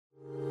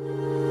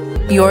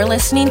You're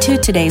listening to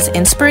today's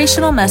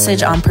inspirational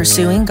message on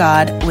Pursuing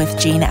God with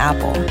Gene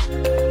Apple.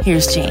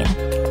 Here's Gene.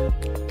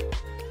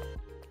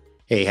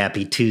 Hey,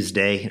 happy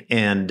Tuesday,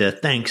 and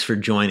thanks for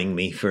joining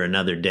me for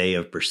another day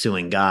of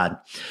Pursuing God.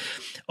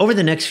 Over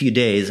the next few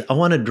days, I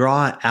want to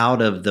draw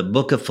out of the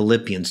book of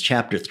Philippians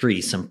chapter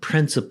 3 some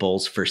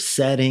principles for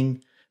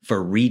setting,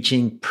 for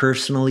reaching,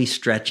 personally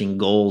stretching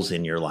goals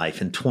in your life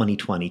in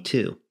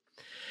 2022.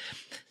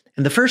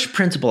 And the first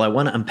principle I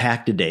want to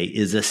unpack today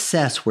is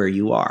assess where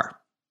you are.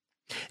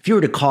 If you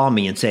were to call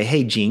me and say,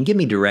 hey, Gene, give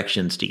me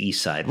directions to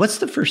Eastside, what's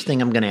the first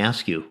thing I'm going to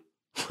ask you?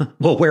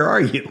 Well, where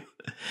are you?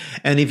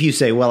 And if you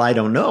say, well, I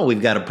don't know,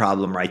 we've got a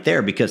problem right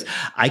there because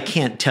I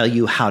can't tell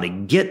you how to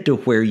get to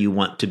where you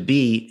want to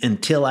be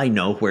until I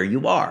know where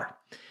you are.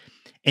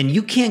 And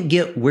you can't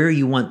get where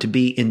you want to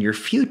be in your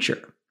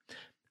future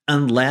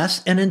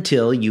unless and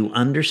until you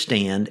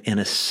understand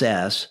and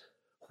assess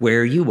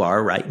where you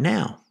are right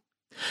now.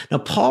 Now,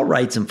 Paul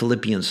writes in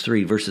Philippians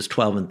 3, verses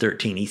 12 and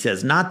 13, he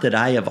says, not that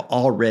I have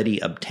already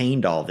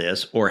obtained all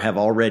this or have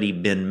already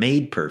been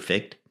made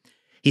perfect.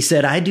 He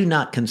said, I do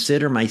not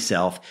consider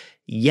myself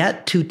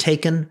yet to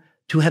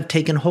have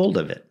taken hold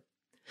of it.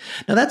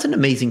 Now, that's an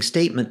amazing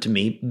statement to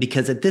me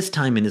because at this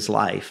time in his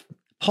life,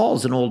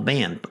 Paul's an old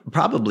man,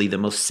 probably the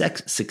most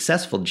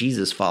successful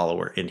Jesus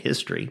follower in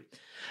history.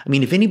 I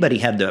mean, if anybody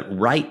had the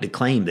right to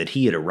claim that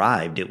he had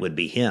arrived, it would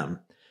be him.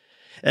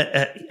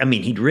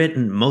 He'd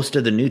written most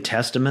of the New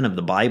Testament of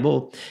the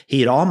Bible.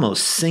 He had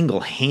almost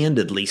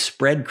single-handedly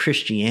spread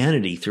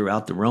Christianity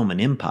throughout the Roman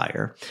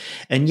Empire.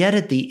 And yet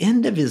at the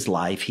end of his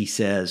life, he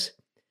says,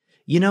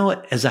 you know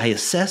what, as I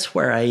assess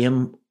where I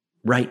am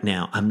right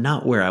now, I'm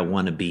not where I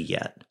want to be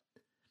yet.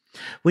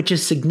 Which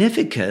is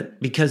significant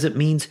because it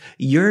means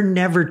you're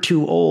never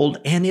too old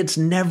and it's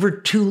never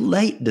too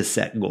late to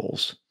set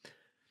goals.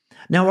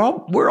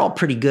 Now, we're all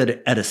pretty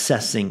good at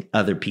assessing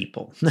other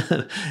people.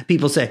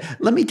 People say,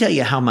 let me tell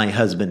you how my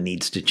husband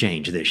needs to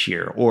change this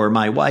year, or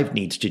my wife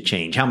needs to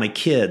change, how my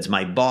kids,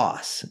 my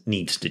boss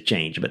needs to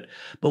change. But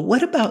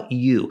what about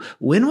you?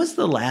 When was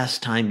the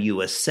last time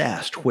you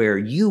assessed where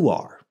you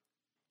are?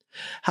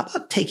 How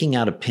about taking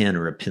out a pen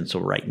or a pencil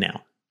right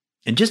now?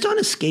 And just on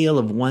a scale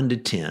of 1 to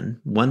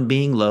 10, 1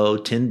 being low,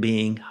 10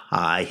 being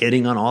high,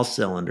 hitting on all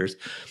cylinders,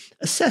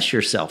 assess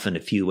yourself in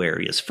a few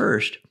areas.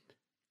 First,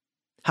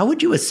 how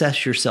would you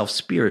assess yourself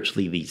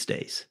spiritually these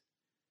days?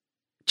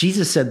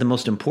 Jesus said the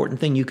most important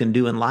thing you can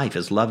do in life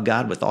is love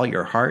God with all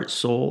your heart,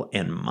 soul,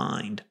 and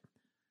mind.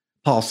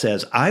 Paul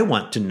says, I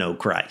want to know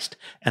Christ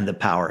and the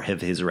power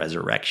of his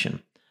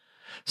resurrection.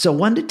 So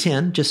 1 to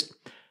 10, just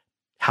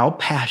how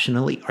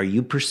passionately are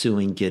you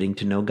pursuing getting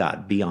to know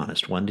God? Be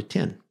honest, 1 to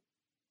 10.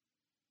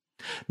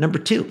 Number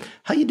 2,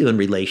 how you doing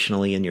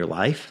relationally in your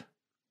life?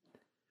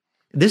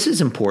 This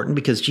is important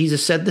because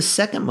Jesus said the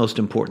second most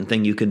important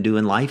thing you can do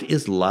in life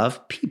is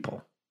love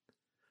people.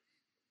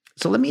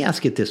 So let me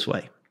ask it this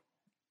way.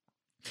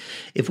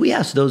 If we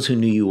ask those who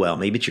knew you well,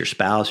 maybe it's your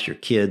spouse, your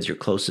kids, your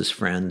closest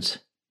friends,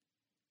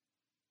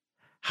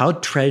 how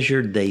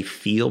treasured they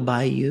feel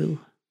by you,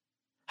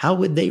 how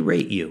would they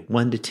rate you,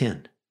 1 to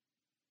 10?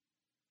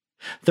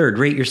 Third,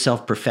 rate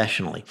yourself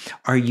professionally.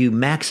 Are you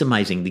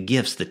maximizing the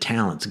gifts, the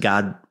talents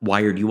God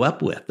wired you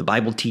up with? The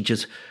Bible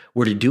teaches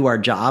we're to do our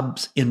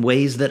jobs in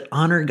ways that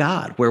honor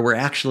God, where we're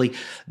actually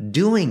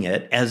doing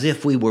it as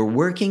if we were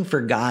working for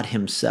God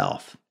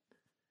himself.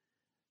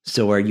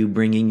 So are you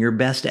bringing your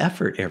best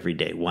effort every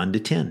day, 1 to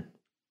 10?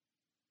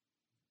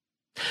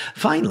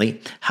 Finally,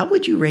 how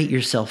would you rate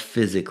yourself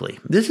physically?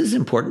 This is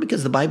important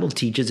because the Bible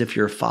teaches if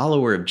you're a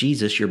follower of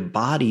Jesus, your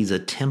body's a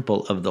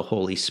temple of the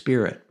Holy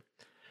Spirit.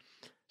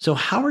 So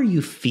how are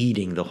you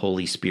feeding the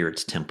Holy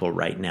Spirit's temple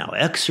right now,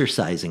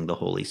 exercising the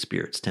Holy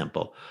Spirit's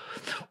temple?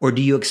 Or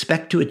do you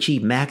expect to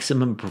achieve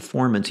maximum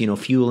performance,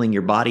 fueling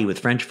your body with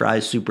French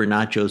fries, super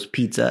nachos,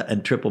 pizza,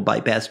 and triple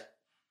bypass,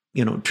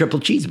 triple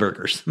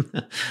cheeseburgers?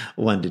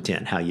 1 to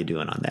 10, how you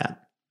doing on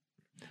that?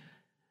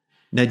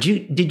 Now,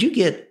 did you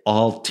get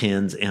all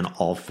 10s in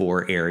all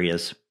 4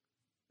 areas?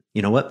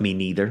 You know what? Me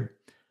neither.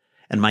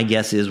 And my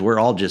guess is we're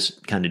all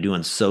just kind of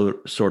doing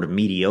sort of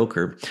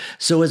mediocre.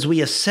 So as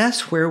we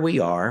assess where we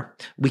are,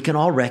 we can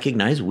all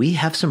recognize we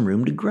have some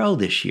room to grow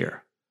this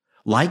year.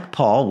 Like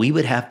Paul, we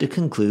would have to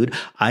conclude,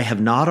 I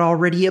have not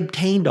already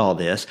obtained all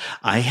this.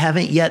 I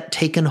haven't yet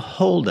taken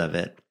hold of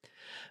it.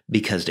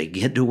 Because to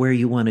get to where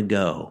you want to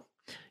go,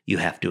 you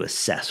have to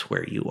assess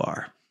where you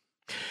are.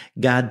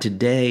 God,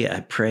 today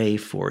I pray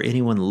for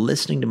anyone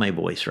listening to my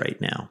voice right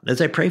now,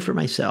 as I pray for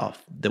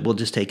myself, that we'll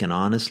just take an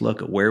honest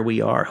look at where we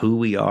are, who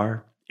we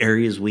are,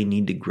 areas we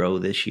need to grow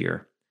this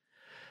year,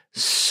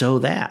 so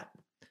that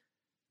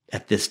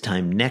at this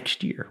time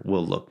next year,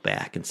 we'll look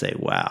back and say,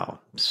 wow,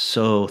 I'm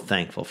so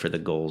thankful for the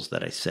goals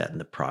that I set and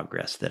the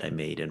progress that I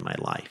made in my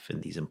life in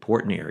these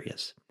important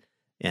areas.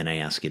 And I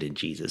ask it in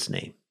Jesus'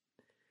 name.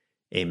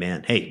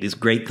 Amen. Hey, these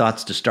great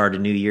thoughts to start a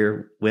new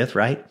year with,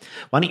 right?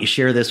 Why don't you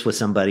share this with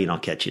somebody and I'll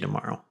catch you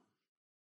tomorrow.